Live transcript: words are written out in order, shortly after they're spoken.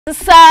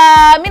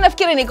Sasa mimi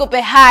nafikiri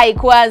nikupe hai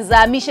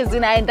kwanza, mishe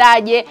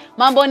zinaendaje,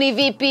 mambo ni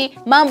vipi,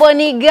 mambo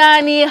ni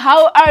gani,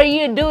 how are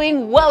you doing?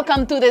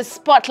 Welcome to the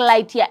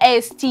spotlight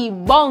ya ST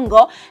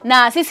Bongo.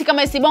 Na sisi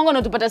kama ST Bongo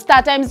unatupata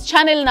StarTimes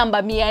channel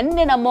namba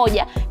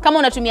 401 kama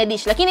unatumia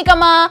dish, lakini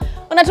kama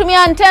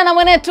unatumia Antena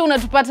mwenetu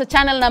unatupata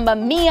channel namba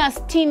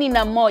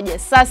 161.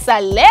 Sasa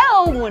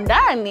leo humu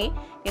ndani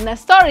ina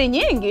story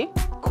nyingi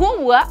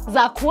kubwa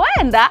za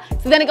kuenda,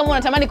 sidhani kama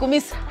unatamani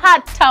kumiss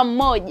hata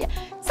moja.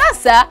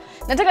 Sasa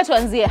nataka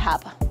tuanzie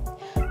hapa.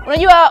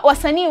 Unajua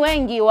wasanii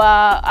wengi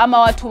ama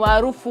watu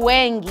maarufu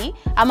wengi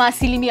ama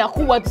asilimia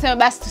kubwa tuseme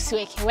basi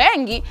tusiweke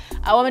wengi,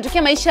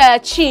 wametokea maisha ya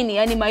chini,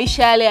 yani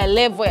maisha yale ya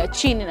level ya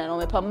chini, na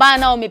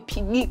wamepambana,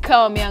 wamepigika,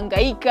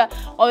 wamehangaika,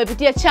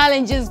 wamepitia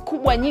challenges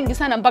kubwa nyingi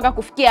sana mpaka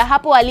kufikia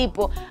hapo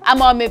walipo,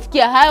 ama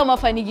wamefikia hayo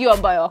mafanikio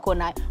ambayo wako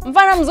nayo.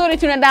 Mfano mzuri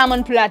tuna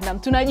Diamond Platinum,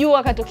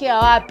 tunajua katokea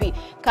wapi,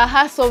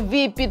 kahaso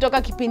vipi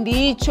toka kipindi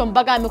hicho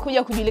mpaka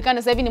amekuja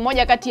kujulikana sasa hivi ni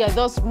moja kati ya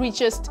those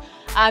richest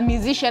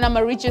musician ama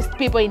richest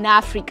people in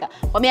Africa.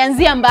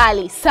 Wameanzia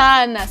mbali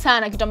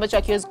sana, kitu ambacho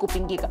hakiwezi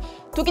kupingika.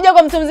 Tukija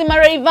kwa mtu mzima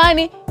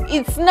Rayvanny,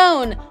 it's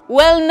known,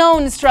 well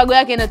known, struggle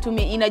yake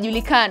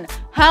inajulikana.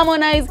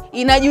 Harmonize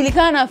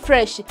inajulikana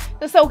fresh.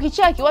 Sasa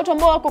ukichaki watu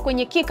ambao wako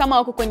kwenye kick kama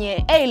wako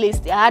kwenye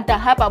A-list hata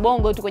hapa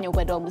Bongo tu kwenye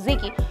upande wa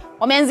muziki,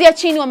 wameanzia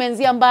chini,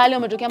 wameanzia mbali,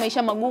 wametokea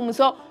maisha magumu.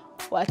 So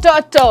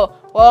watoto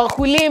wa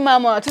wakulima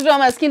ama watoto wa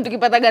maskini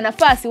tukipataga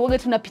nafasi wote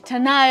tunapita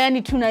nayo,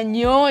 yani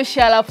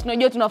tunanyoosha, alafu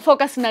tunajua tuna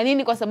focus na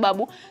nini, kwa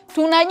sababu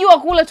tunajua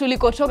kule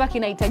tulikotoka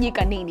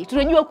kinahitajika nini.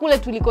 Tunajua kule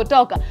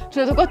tulikotoka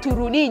tunataka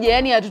turudije,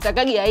 yani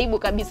hatutakagi aibu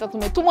kabisa.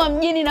 Tumetumwa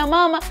mjini na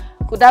mama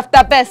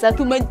kutafuta pesa,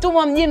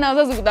 tumetumwa mjini na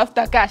wazazi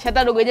kutafuta cash.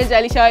 Hata dogo jeje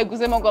alishawahi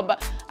kusema kwamba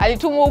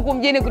alitumwa huku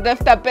mjini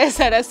kutafuta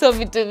pesa na sio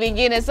vitu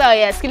vingine. So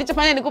yes,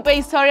 kilichofanya nikupe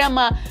historia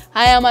ama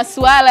haya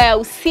masuala ya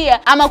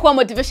usia ama kuwa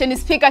motivation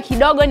speaker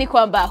kidogo ni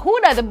kwamba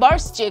Huddah the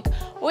boss chick,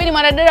 huyu ni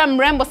mwanadada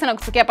mrembo sana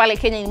kutokea pale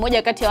Kenya. Ni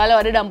moja kati ya wale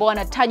wadada ambao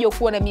wanatajwa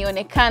kuwa na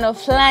mionekano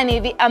fulani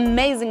hivi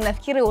amazing.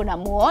 Nafikiri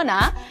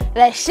unamuona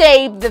the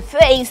shape, the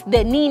face,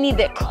 the nini,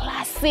 the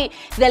classy,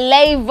 the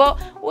level.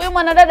 Huyu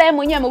mwanadada yeye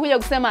mwenyewe amekuja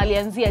kusema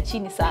alianzia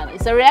chini sana.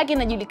 Historia yake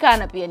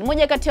inajulikana pia. Ni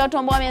moja kati ya watu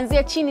ambao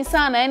wameanzia chini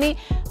sana, yani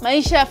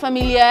maisha ya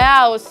familia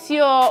yao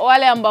sio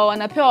wale ambao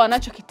wanapewa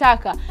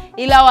wanachokitaka,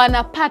 ila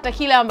wanapata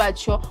kile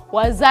ambacho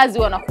wazazi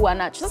wanakuwa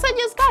nacho. Sasa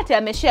Zake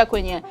ameshare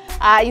kwenye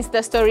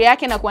Insta story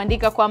yake na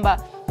kuandika kwamba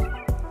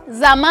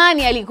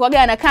zamani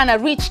alikuwaga anakaa na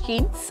rich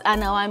kids,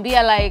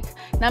 anawaambia like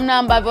namna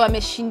ambavyo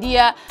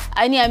ameshindia,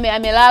 yani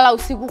amelala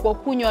usiku kwa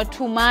kunywa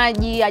tu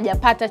maji,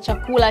 hajapata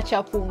chakula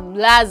cha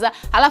kumlaza.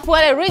 Alafu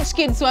wale rich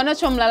kids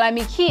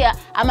wanachomlalamikia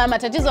ama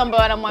matatizo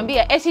ambayo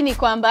wanamwambia eti ni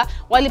kwamba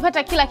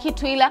walipata kila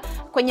kitu ila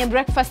kwenye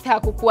breakfast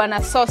hakukuwa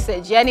na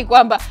sausage, yani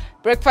kwamba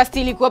breakfast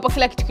ilikuwapo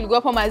kila kitu,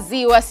 kilikuwapo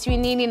maziwa, sio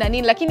nini na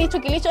nini, lakini hicho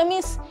kilicho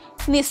miss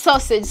ni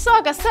sausage. So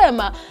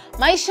akasema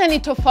maisha ni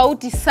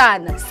tofauti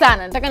sana.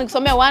 Nataka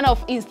nikusomea one of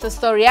Insta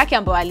story yake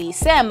ambayo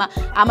aliisema,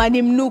 ama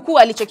ni mnukuu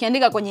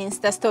alichokiandika kwenye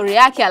Insta story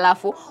yake,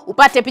 alafu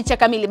upate picha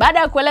kamili. Baada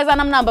ya kueleza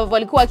namna ambavyo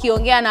walikuwa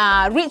wakiongea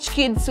na rich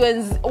kids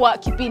wa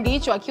kipindi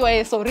hicho akiwa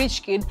yeye so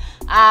rich kid,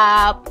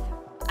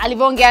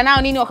 alivyoongea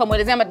nao nini,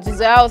 wakamuelezea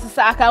matatizo yao.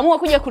 Sasa akaamua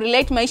kuja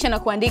kurelate maisha na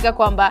kuandika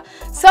kwamba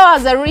so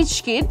as a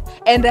rich kid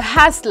and a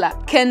hustler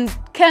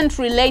can't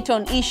relate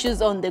on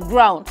issues on the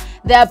ground.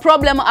 Their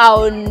problem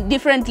are on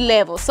different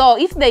levels. So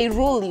if they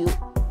rule you,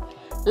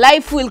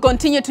 life will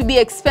continue to be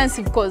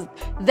expensive because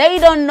they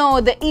don't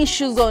know the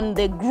issues on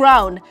the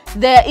ground.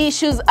 Their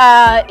issues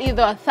are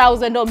either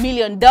 $1,000 or $1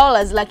 million,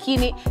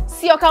 lakini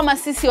sio kama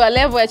sisi wa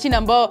level ya chini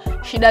ambao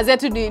shida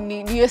zetu ni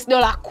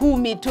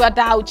 $10 tu,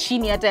 hata au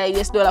chini hata ya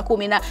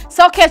 $10. Na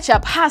so catch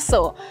up,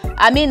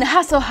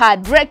 hustle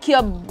hard, break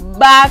your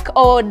back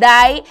or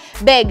die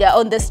beggar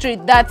on the street.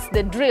 That's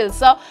the drill.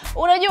 So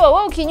unajua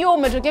wewe ukijua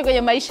umetokea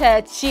kwenye maisha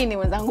ya chini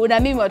mwenzangu, na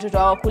mimi watoto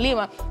wa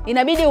wakulima,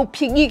 inabidi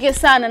upigike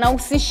sana na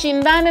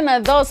usishindane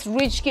na those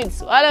rich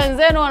kids. Wale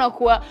wenzenu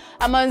wanakuwa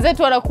ama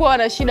wenzetu wanakuwa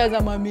wana shida za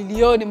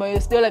mamilioni,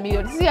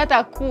 $10 sisi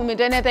hata 10,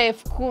 tena hata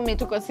 10,000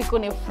 tu kwa siku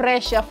ni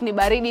fresh, afu ni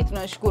baridi,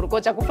 tunashukuru.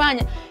 Kwa cha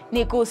kufanya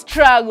ni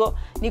kustruggle,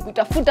 ni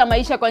kutafuta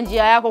maisha kwa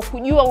njia yako,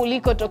 kujua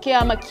ulikotokea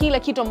ama kila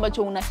kitu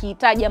ambacho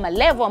unakihitaji ama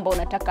level ambayo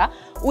unataka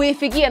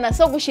uifikie, na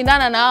sio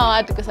kushindana na hao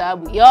watu, kwa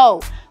sababu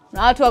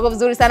na watu wako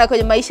vizuri sana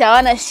kwenye maisha,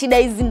 hawana shida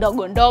hizi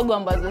ndogo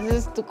ambazo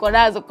sisi tuko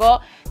nazo.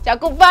 Kwa cha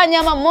kufanya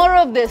ama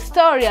moral of the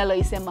story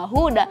aloisema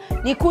Huddah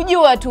ni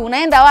kujua tu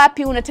unaenda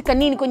wapi, unataka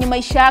nini kwenye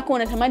maisha yako,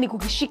 unatamani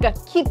kukishika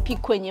kipi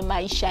kwenye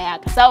maisha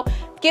yako. So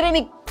fikiri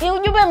ni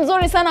ujumbe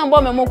mzuri sana ambao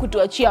ameamua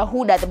kutuachia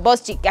Huddah the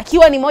boss chick,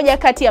 akiwa ni moja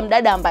kati ya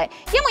mdada ambaye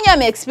yeye mwenyewe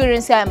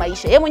ame-experience haya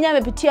maisha, yeye mwenyewe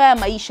amepitia haya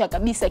maisha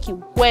kabisa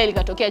kiukweli,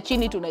 katokea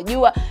chini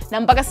tunajua,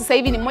 na mpaka sasa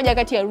hivi ni moja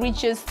kati ya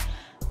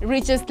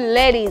richest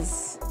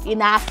ladies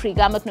in Africa,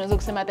 ama tunaweza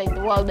kusema hata in the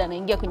world.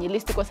 Anaingia kwenye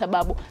listi kwa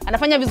sababu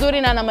anafanya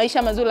vizuri na ana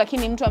maisha mazuri,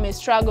 lakini mtu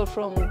ame-struggle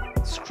from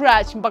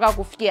scratch mpaka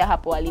kufikia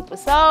hapo alipo.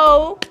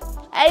 So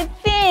I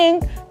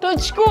think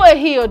tuchukue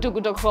hiyo tu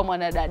kutoka kwa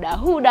mwanadada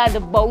Huddah the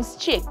boss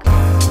chick.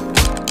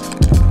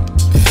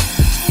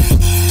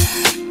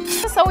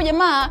 huyu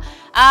jamaa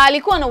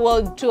alikuwa na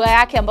world tour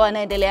yake ambayo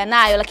anaendelea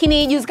nayo,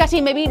 lakini juzi kati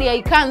imebidi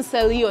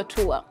ai-cancel hiyo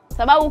tour.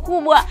 Sababu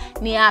kubwa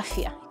ni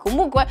afya.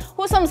 Kumbukwe,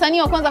 huyo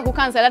msanii wa kwanza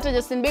kucancel. Hata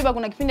Justin Bieber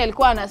kuna kipindi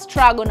alikuwa ana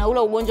struggle na ule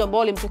ugonjwa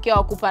ambao ulimtokea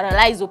wa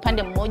kuparalyze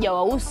upande mmoja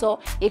wa uso,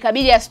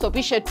 ikabidi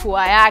astopishe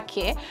tour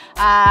yake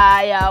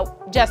ya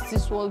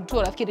Justice World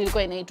Tour, nafikiri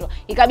ilikuwa inaitwa.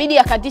 Ikabidi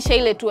akatisha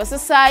ile tour.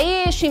 Sasa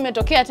hii issue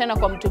imetokea tena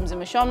kwa mtu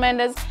mzima. Shawn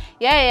Mendes,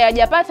 yeye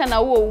hajapata na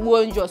huo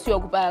ugonjwa sio wa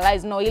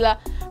kuparalyze, no, ila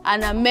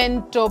ana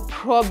mental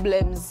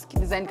problems.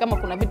 Design kama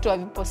kuna vitu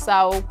havipo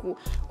sawa huku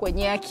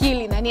kwenye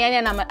akili na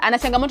yani ana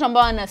changamoto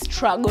ambayo ana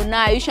struggle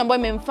nayo, issue ambayo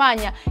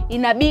imemfanya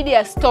inabidi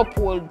ya stop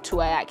world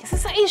tour yake.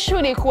 Sasa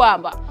issue ni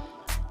kwamba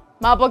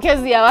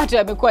mapokezi ya watu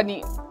yamekuwa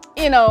ni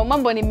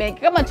mambo ni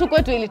mengi. Kama tu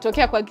kwetu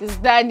ilitokea kwa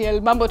Kiss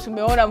Daniel, mambo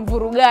tumeona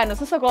mvurugano.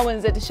 Sasa kwa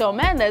mwenzetu Shawn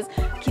Mendes,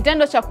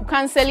 kitendo cha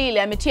kucancel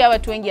ile ametia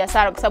watu wengi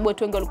hasara, kwa sababu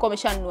watu wengi walikuwa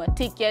wameshanunua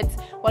tickets,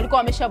 walikuwa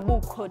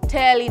wameshabook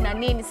hoteli na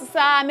nini.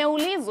 Sasa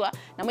ameulizwa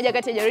na moja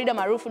kati ya jarida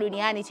maarufu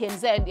duniani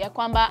TMZ ya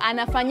kwamba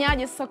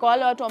anafanyaje sasa kwa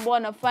wale watu ambao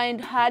wana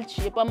find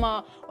hardship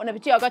ama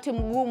wanapitia wakati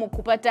mgumu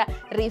kupata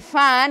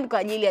refund kwa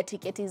ajili ya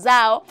tiketi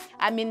zao.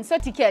 So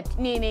ticket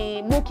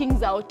ni booking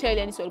za hoteli,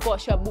 yani sio walikuwa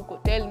washabook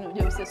hoteli,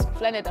 unajua siku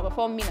fulani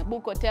ataperform na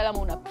book hotel ama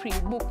una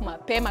pre-book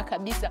mapema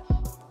kabisa,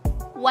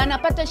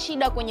 wanapata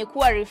shida kwenye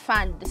kuwa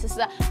refund.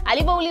 Sasa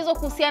alipoulizwa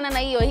kuhusiana na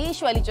hiyo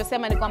issue,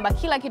 alichosema ni kwamba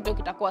kila kitu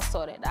kitakuwa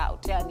sorted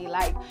out, yani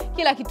like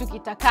kila kitu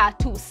kitakaa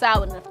tu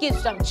sawa. Nafikiri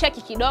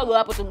tutamcheki kidogo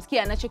hapo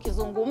tumsikie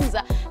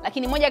anachokizungumza,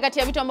 lakini moja kati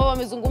ya vitu ambavyo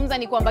amezungumza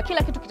ni kwamba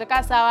kila kitu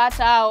kitakaa sawa,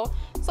 hata hao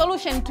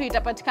solution tu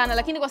itapatikana.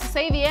 Lakini kwa sasa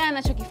hivi yeye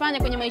anachokifanya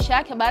kwenye maisha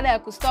yake baada ya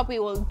kustop hii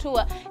world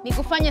tour ni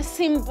kufanya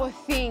simple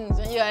things.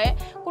 Unajua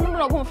kuna mtu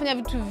anakuwa anafanya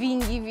vitu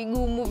vingi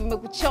vigumu,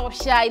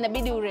 vimekuchosha,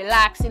 inabidi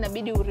urelax,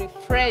 inabidi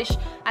urefresh.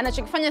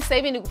 Anachokifanya sasa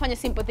hivi ni kufanya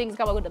simple things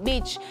kama go to the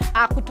beach,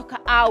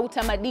 kutoka out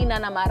ama dinner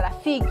na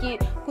marafiki,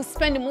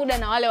 kuspend muda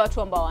na wale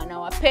watu ambao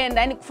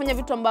anawapenda, yani kufanya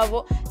vitu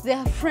ambavyo they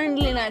are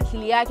friendly na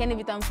akili yake, yani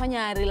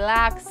vitamfanya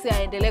relax,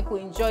 aendelee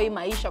kuenjoy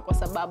maisha, kwa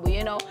sababu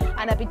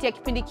anapitia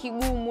kipindi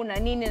kigumu na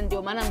nini,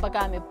 ndio maana mpaka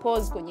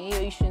amepause kwenye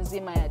hiyo issue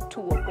nzima ya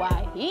tour. Kwa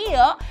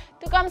hiyo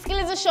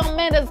tukamsikiliza Shawn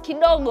Mendes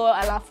kidogo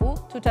alafu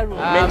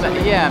tutarudi.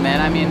 Yeah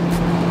man, I mean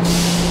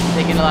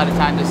taking a lot of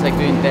time just like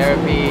doing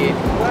therapy.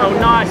 Oh,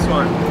 nice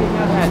one.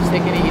 Yeah, just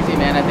taking it easy,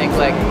 man. I think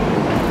like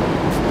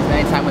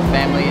spending time with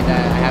family that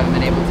I haven't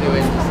been able to,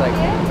 and just like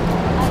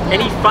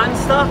any fun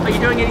stuff? Are you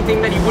doing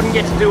anything that you wouldn't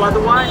get to do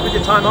otherwise with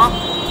your time off?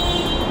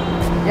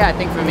 Yeah, I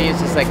think for me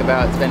it's just like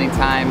about spending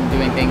time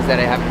doing things that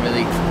I haven't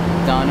really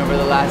done over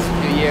the last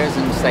few years,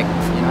 and just like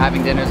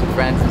having dinners with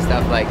friends and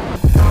stuff like.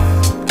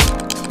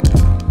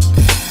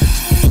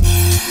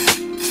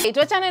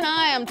 Tuachane na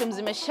haya mtu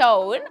mzima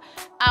Shawn.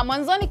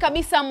 Mwanzoni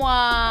kabisa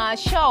mwa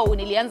show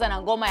nilianza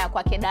na ngoma ya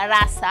kwake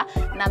Darasa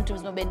na mtu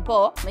mzima Ben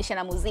Paul, maisha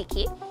na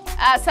muziki.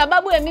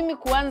 Sababu ya mimi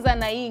kuanza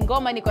na hii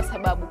ngoma ni kwa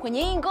sababu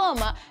kwenye hii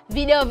ngoma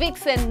video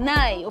vixen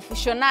Nai,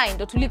 official Nai,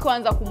 ndo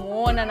tulikoanza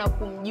kumuona na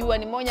kumjua.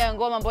 Ni moja ya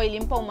ngoma ambayo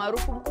ilimpa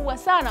umaarufu mkubwa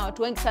sana,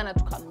 watu wengi sana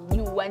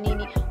tukamjua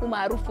nini,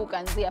 umaarufu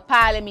ukaanzia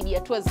pale, media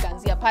tours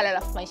kaanzia pale,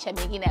 alafu maisha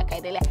mengine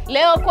yakaendelea.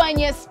 Leo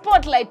kwenye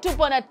Spotlight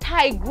tupo na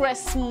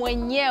Tigress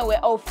mwenyewe,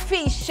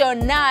 official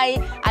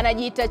Nai,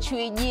 anajiita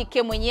chui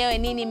jike mwenyewe,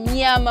 nini,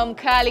 mnyama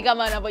mkali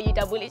kama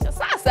anavyojitambulisha.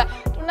 Sasa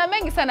tuna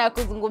mengi sana ya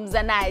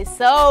kuzungumza naye,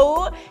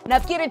 so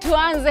nafikiri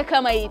tuanze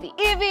kama hivi.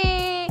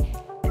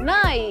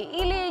 Nai,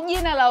 ili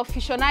jina la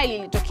official Nai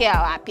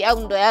lilitokea wapi? Au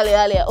ndo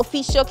yale ya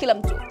official, kila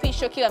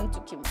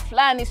mtu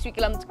kimfulani, sio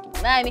kila mtu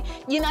kimnani?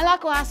 Jina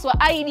lako haswa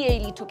idea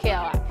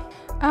ilitokea wapi?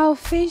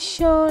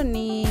 Official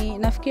ni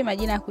nafikiri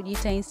majina ya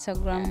kujiita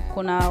Instagram.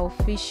 Kuna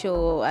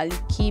official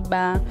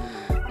Alikiba,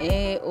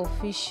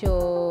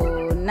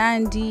 official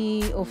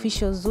Nandi,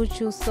 official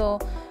Zuchu. So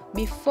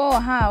before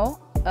how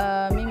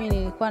mimi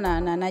nilikuwa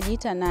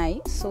najiita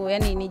Nai. So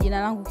yani ni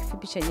jina langu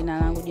kifupi cha jina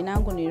langu. Jina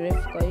langu ni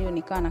refu, kwa hiyo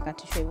nikawa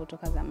nakatishwa hivyo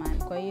toka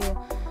zamani. Kwa hiyo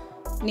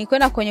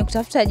nilikwenda kwenye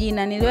kutafuta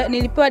jina,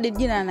 nilipewa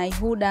jina na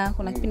Huddah.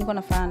 Kuna kipindi nilikuwa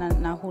nafanana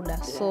na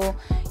Huddah. So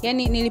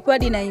yani nilipewa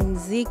jina ya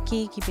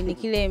muziki, kipindi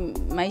kile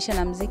maisha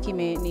na muziki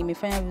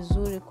nimefanya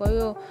vizuri. Kwa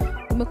hiyo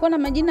umekuwa na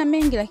majina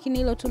mengi, lakini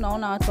hilo tu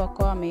naona watu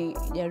wakawa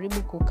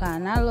wamejaribu kukaa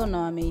nalo na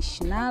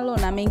wameishi nalo,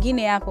 na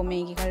mengine yapo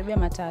mengi karibia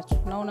 3.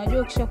 Na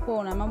unajua ukishakuwa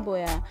una mambo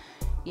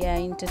ya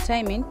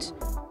entertainment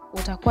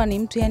utakuwa ni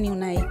mtu yani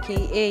una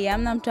AKA,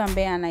 hamna mtu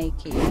ambaye ana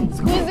AKA.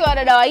 Siku hizi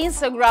wadada wa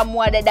Instagram,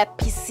 wadada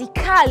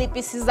pisikali,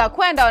 pisi za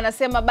kwenda,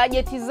 wanasema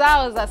bajeti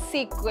zao za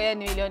siku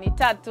yani milioni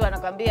 3.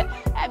 Wanakuambia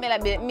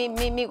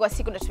mimi kwa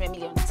siku natumia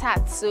milioni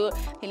 3,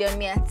 milioni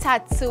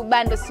 300,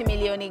 bando si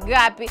milioni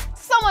ngapi.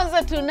 Sasa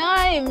mwanzo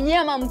tunaye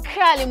mnyama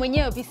mkali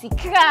mwenyewe,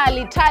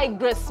 pisikali,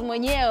 Tigress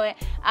mwenyewe.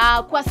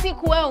 Kwa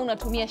siku wewe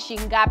unatumia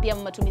shilingi ngapi,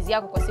 ama matumizi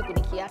yako kwa siku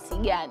ni kiasi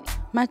gani?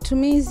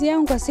 Matumizi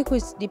yangu kwa siku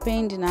it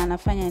depend na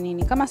anafanya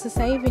nini. Kama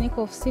sasa hivi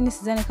niko ofisini,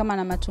 sidhani kama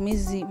na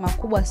matumizi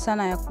makubwa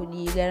sana ya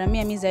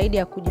kujigharamia mimi, zaidi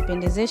ya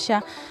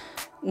kujipendezesha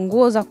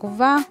nguo za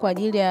kuvaa kwa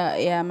ajili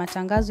ya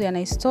matangazo ya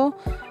Nice Store.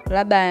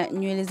 Labda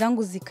nywele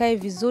zangu zikae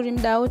vizuri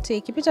muda wote.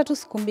 Ikipita tu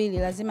siku 2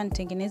 lazima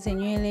nitengeneze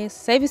nywele.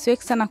 Sasa hivi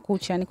siweki sana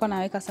kucha, nilikuwa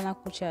naweka sana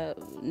kucha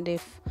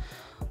ndefu.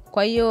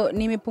 Kwa hiyo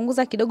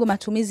nimepunguza kidogo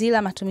matumizi,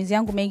 ila matumizi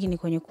yangu mengi ni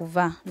kwenye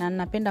kuvaa na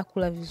ninapenda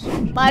kula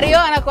vizuri. Mario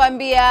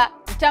anakuambia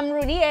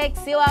utamrudia ex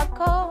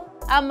wako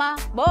ama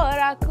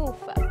bora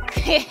kufa.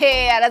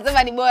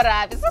 Anasema ni bora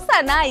wapi?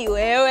 Sasa nai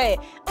wewe,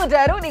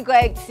 utarudi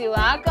kwa ex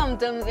wako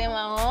mtamze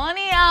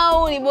maoni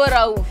au ni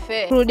bora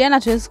ufe? Kurudiana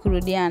tuwezi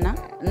kurudiana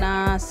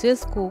na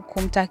siwezi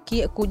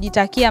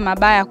kujitakia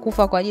mabaya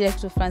kufa kwa ajili ya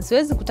kitu fulani.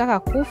 Siwezi kutaka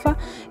kufa,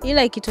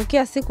 ila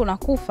ikitokea siku na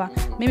kufa,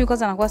 mimi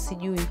kwanza nakuwa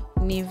sijui.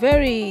 Ni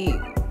very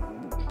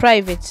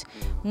private.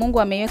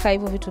 Mungu ameiweka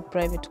hivyo vitu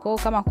private. Kwa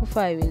hiyo kama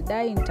kufa I will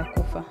die,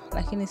 nitakufa.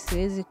 Lakini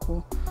siwezi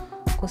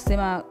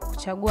kusema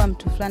kuchagua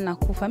mtu fulani na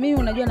kufa. Mimi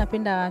unajua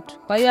napenda watu.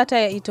 Kwa hiyo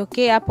hata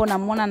itokee hapo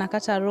namuona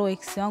nakata roho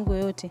ex wangu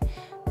yote,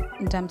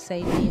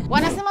 nitamsaidia.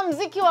 Wanasema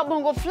muziki wa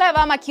Bongo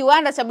Flava ama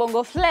kiwanda cha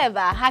Bongo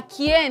Flava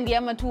hakiendi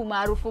ama tu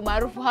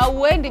maarufu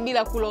hauendi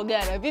bila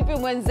kulogana. Vipi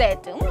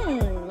mwenzetu?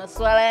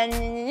 Masuala ya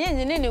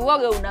nini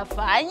uoga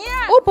unafanya?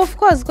 Upo of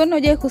course, kwani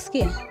hujai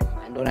kusikia?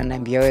 Ndio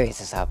unaniambia wewe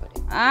sasa hapa.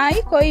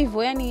 Iko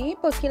hivyo, yani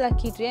ipo kila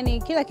kitu.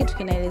 Yani kila kitu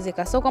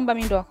kinaelezeka. Sio kwamba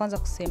mimi ndo wa kwanza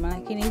kusema,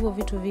 lakini hivyo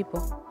vitu vipo.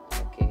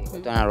 Okay,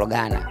 watu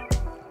wanalogana.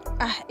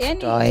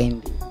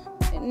 Yani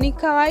ni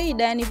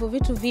kawaida, yani hivyo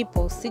vitu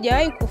vipo.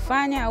 Sijawahi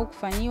kufanya au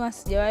kufanyiwa,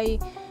 sijawahi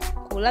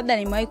labda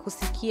nimewahi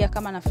kusikia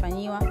kama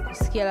nafanyiwa,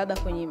 kusikia labda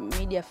kwenye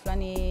media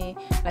fulani,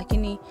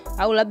 lakini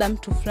au labda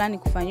mtu fulani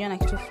kufanyiwa na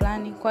kitu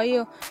fulani. Kwa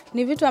hiyo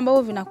ni vitu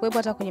ambavyo vinakuwepo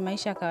hata kwenye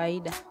maisha ya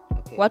kawaida.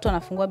 Watu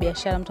wanafungua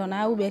biashara, mtu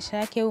anaona biashara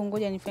yake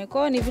ngoja nifanye.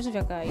 Kwa hiyo ni vitu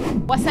vya kawaida.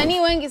 Wasanii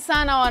wengi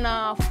sana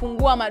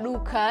wanafungua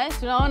maduka.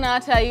 Tunaona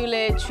hata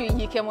yule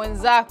Chuijike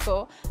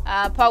mwenzako,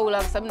 Paula,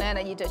 kwa sababu naye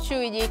anajiita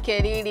Chuijike,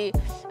 Lili,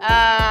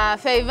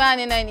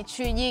 Faivani naye ni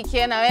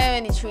Chuijike, na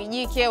wewe ni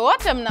Chuijike.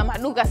 Wote mna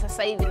maduka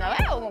sasa hivi, na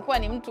wewe umekuwa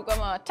ni mtu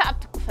kama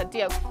watatu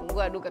kufuatia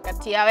kufungua duka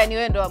kati yao. Yaani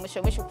wewe ndo wa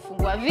mwisho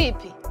kufungua.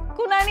 Vipi?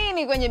 Kuna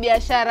nini kwenye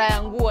biashara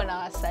ya nguo na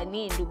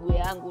wasanii, ndugu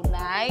yangu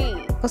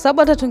Nai? Kwa sababu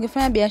hata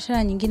tungefanya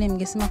biashara nyingine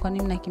mngesema kwa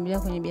nini mnakimbilia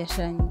kwenye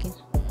biashara nyingine?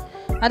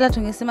 Hata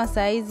tungesema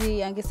saa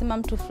hizi angesema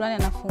mtu fulani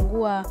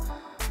anafungua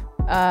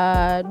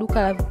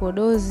duka la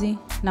vipodozi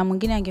na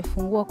mwingine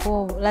angefungua,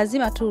 kwa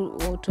lazima tu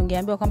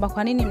tungeambiwa kwamba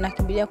kwa nini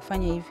mnakimbilia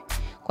kufanya hivi.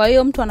 Kwa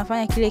hiyo mtu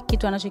anafanya kile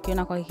kitu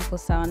anachokiona kwa kiko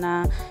sawa,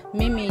 na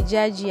mimi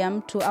judge ya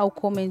mtu au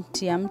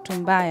comment ya mtu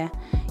mbaya,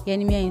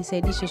 yani mimi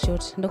hainisaidii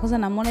chochote. Ndio kwanza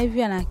namuona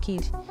hivi ana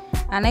akili.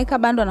 Anaika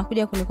bando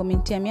anakuja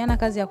kunikomentia, mimi ana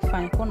kazi ya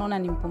kufanya. Kwa naona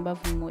ni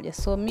mpumbavu mmoja.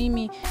 So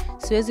mimi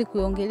siwezi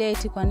kuiongelea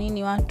eti kwa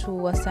nini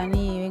watu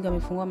wasanii wengi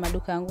wamefungua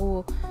maduka ya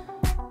nguo.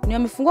 Ni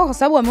wamefungua kwa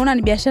sababu wameona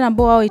ni biashara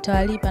ambayo wao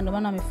itawalipa, ndio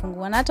maana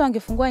wamefungua. Na hata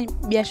wangefungua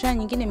biashara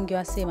nyingine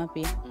mngewasema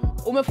pia.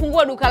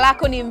 Umefungua duka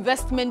lako, ni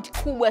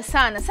investment kubwa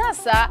sana.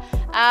 Sasa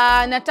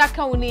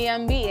nataka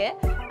uniambie,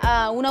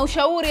 una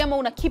ushauri ama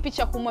una kipi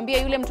cha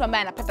kumwambia yule mtu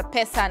ambaye anapata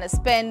pesa, ana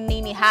spend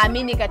nini,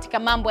 haamini katika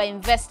mambo ya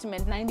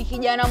investment, na ni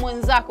kijana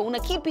mwenzako? Una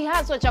kipi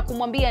haswa cha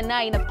kumwambia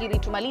naye? Nafikiri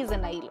tumalize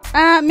na hilo.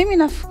 Mimi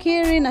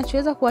nafikiri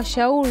nachoweza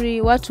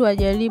kuwashauri watu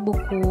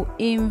wajaribu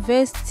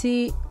kuinvest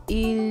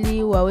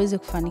ili waweze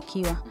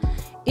kufanikiwa.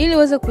 Ili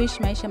uweze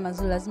kuishi maisha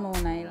mazuri lazima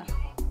uwe na hela.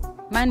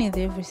 Money is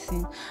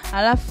everything.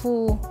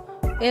 Alafu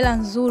hela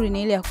nzuri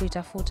ni ile ya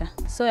kuitafuta.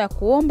 Sio ya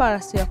kuomba,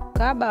 wala sio ya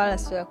kukaba, wala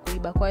sio ya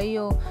kuiba. Kwa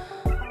hiyo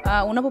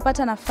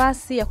unapopata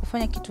nafasi ya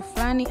kufanya kitu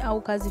fulani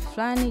au kazi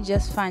fulani,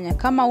 just fanya.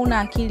 Kama una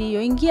akili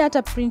hiyo, ingia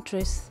hata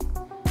Pinterest.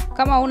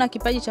 Kama una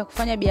kipaji cha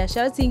kufanya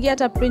biashara, ingia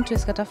hata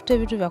Pinterest katafute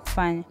vitu vya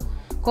kufanya.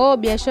 Kwa hiyo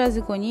biashara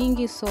ziko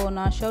nyingi, so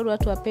na washauri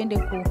watu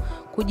wapende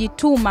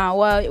kujituma,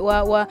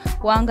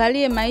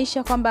 waangalie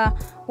maisha kwamba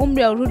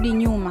umri urudi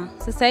nyuma.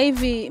 Sasa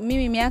hivi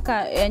mimi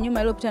miaka ya nyuma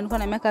iliyopita nilikuwa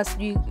na miaka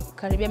sijui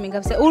karibia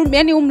mingapi.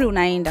 Yaani umri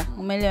unaenda,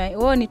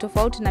 umeelewa? Wewe ni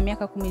tofauti na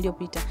miaka 10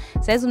 iliyopita.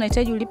 Sasa hizi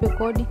unahitaji ulipe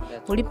kodi,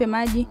 ulipe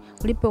maji,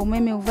 ulipe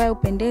umeme, uvae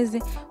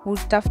upendeze,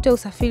 utafute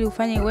usafiri,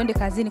 ufanye uende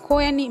kazini. Kwa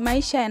hiyo yani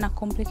maisha yana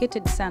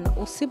complicated sana.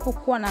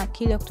 Usipokuwa na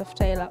akili ya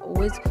kutafuta hela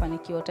huwezi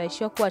kufanikiwa.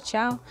 Utaishia kuwa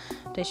chao,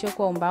 utaishia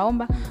kuwa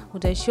ombaomba,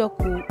 utaishia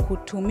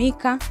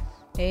kutumika.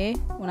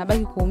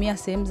 Unabaki kuumia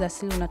sehemu za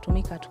asili,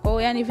 unatumika tu. Kwa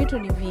hiyo yani vitu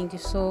ni vingi.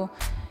 So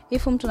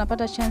if mtu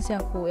anapata chance ya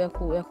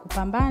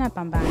kupambana,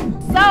 pambana.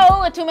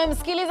 So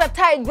tumemsikiliza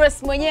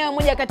Tigress mwenyewe,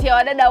 mmoja kati ya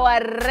wadada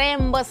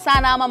warembo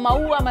sana ama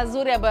maua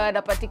mazuri ambayo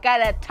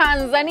yanapatikana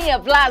Tanzania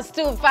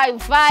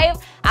 +255.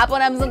 Hapo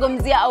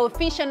namzungumzia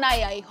Official, na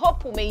I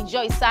hope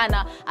umeenjoy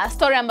sana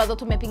story ambazo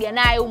tumepiga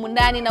naye humu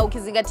ndani, na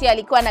ukizingatia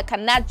alikuwa na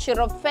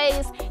natural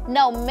face,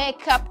 no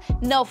makeup,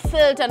 no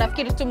filter.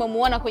 Nafikiri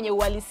tumemuona kwenye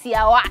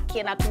uhalisia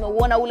wake na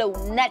tumeuona ule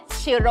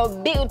natural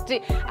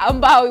beauty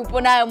ambao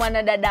yupo nayo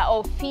mwanadada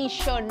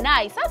Official.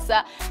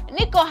 Sasa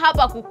niko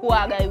hapa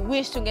kukuaga. I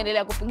wish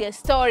tungeendelea kupiga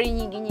story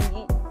nyingi.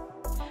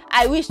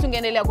 I wish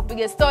tungeendelea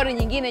kupiga story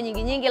nyingine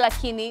nyingi,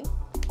 lakini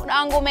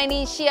unangu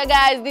umeniishia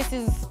guys. This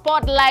is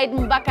Spotlight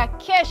mpaka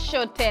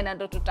kesho tena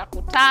ndo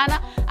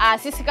tutakutana.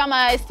 Sisi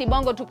kama ST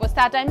Bongo tupo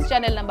StarTimes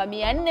channel namba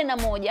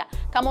 401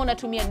 kama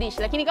unatumia dish,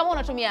 lakini kama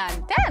unatumia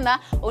Antena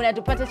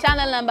unatupata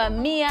channel namba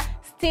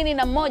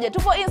 161.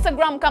 Tupo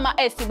Instagram kama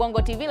ST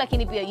Bongo TV,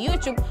 lakini pia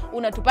YouTube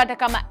unatupata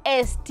kama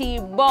ST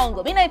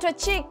Bongo. Mimi naitwa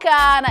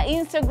Chika na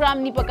Instagram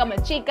nipo kama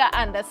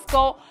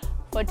Chika_.